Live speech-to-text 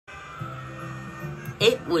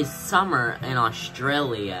It was summer in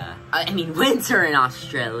Australia. I mean winter in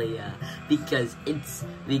Australia because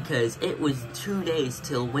it was 2 days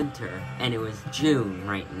till winter and it was June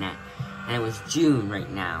right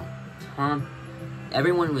now.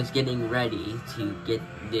 Everyone was getting ready to get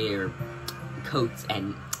their coats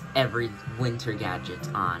and every winter gadgets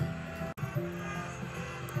on.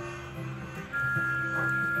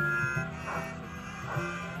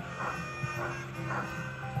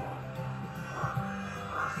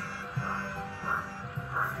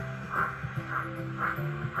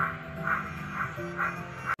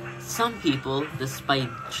 Some people, despite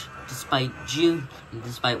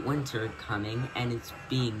winter coming and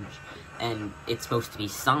it's supposed to be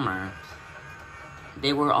summer,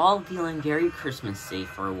 they were all feeling very Christmassy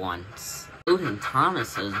for once, including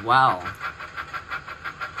Thomas as well.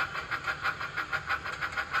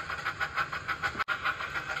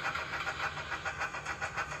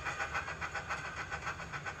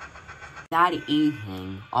 That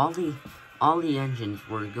evening, all the engines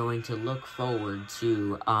were going to look forward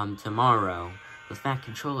to tomorrow. The Fat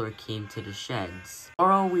Controller came to the sheds.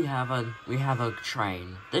 Tomorrow we have a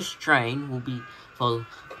train. This train will be full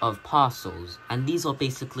of parcels, and these are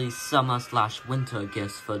basically summer/winter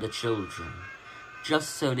gifts for the children,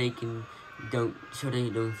 just so they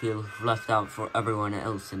don't feel left out for everyone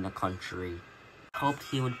else in the country. Hoped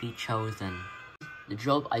he would be chosen. The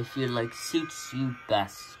job I feel like suits you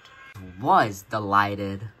best. Was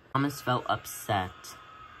delighted. Thomas felt upset.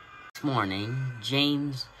 This morning,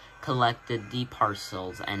 James collected the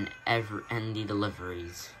parcels and the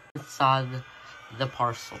deliveries. He saw the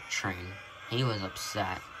parcel train. He was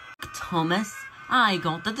upset. Thomas, I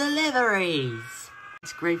got the deliveries.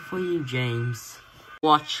 It's great for you, James.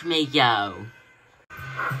 Watch me go.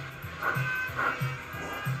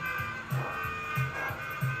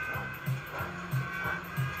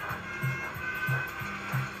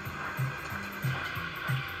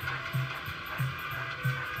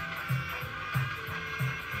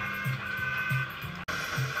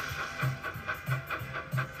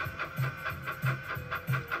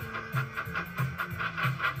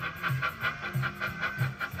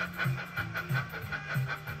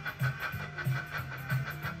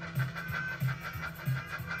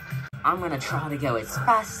 I'm gonna try to go as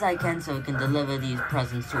fast as I can so we can deliver these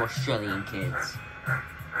presents to Australian kids.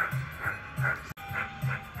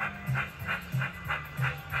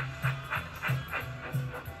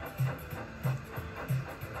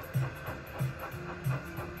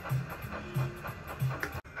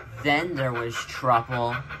 Then there was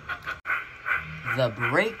trouble. The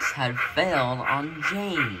brakes had failed on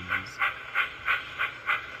James.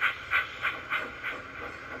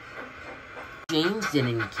 James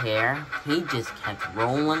didn't care. He just kept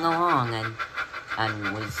rolling along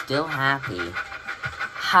and was still happy.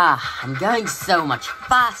 Ha! I'm going so much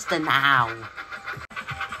faster now!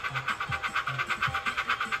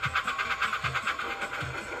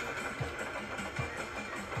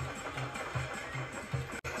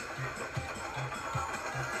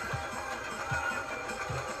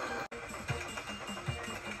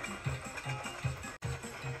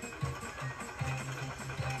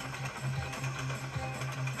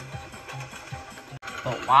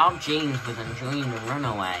 But while James was enjoying the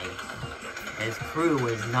runaway, his crew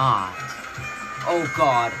was not. Oh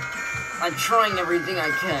God, I'm trying everything I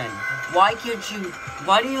can. Why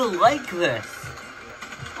do you like this?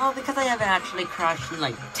 Well, because I haven't actually crashed in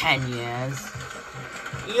like 10 years.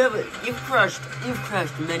 You've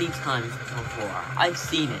crashed many times before. I've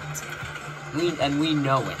seen it. We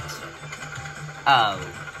know it. Oh.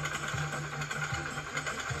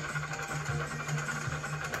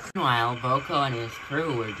 Meanwhile, Boko and his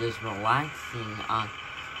crew were just relaxing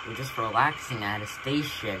at a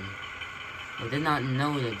station. They did not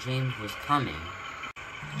know that James was coming.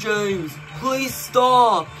 James, please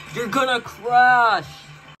stop! You're gonna crash!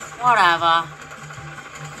 Whatever.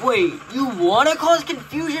 Wait, you wanna cause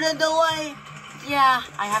confusion and delay? Yeah,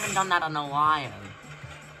 I haven't done that in a while.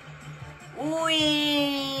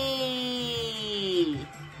 Whee!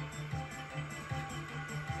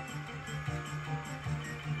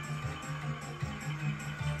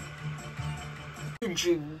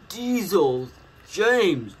 Diesel,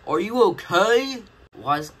 James, are you okay?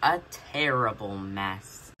 Was a terrible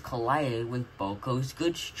mess. Collided with Boko's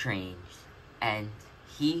goods train, and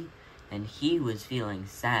he was feeling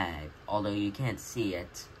sad, although you can't see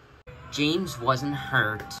it. James wasn't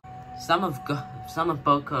hurt. Some of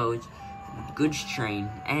Boko's goods train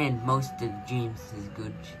and most of James's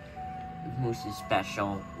goods, most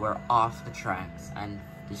special, were off the tracks and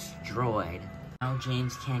destroyed. Now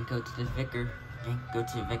James can't go to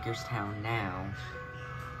Vicarstown now.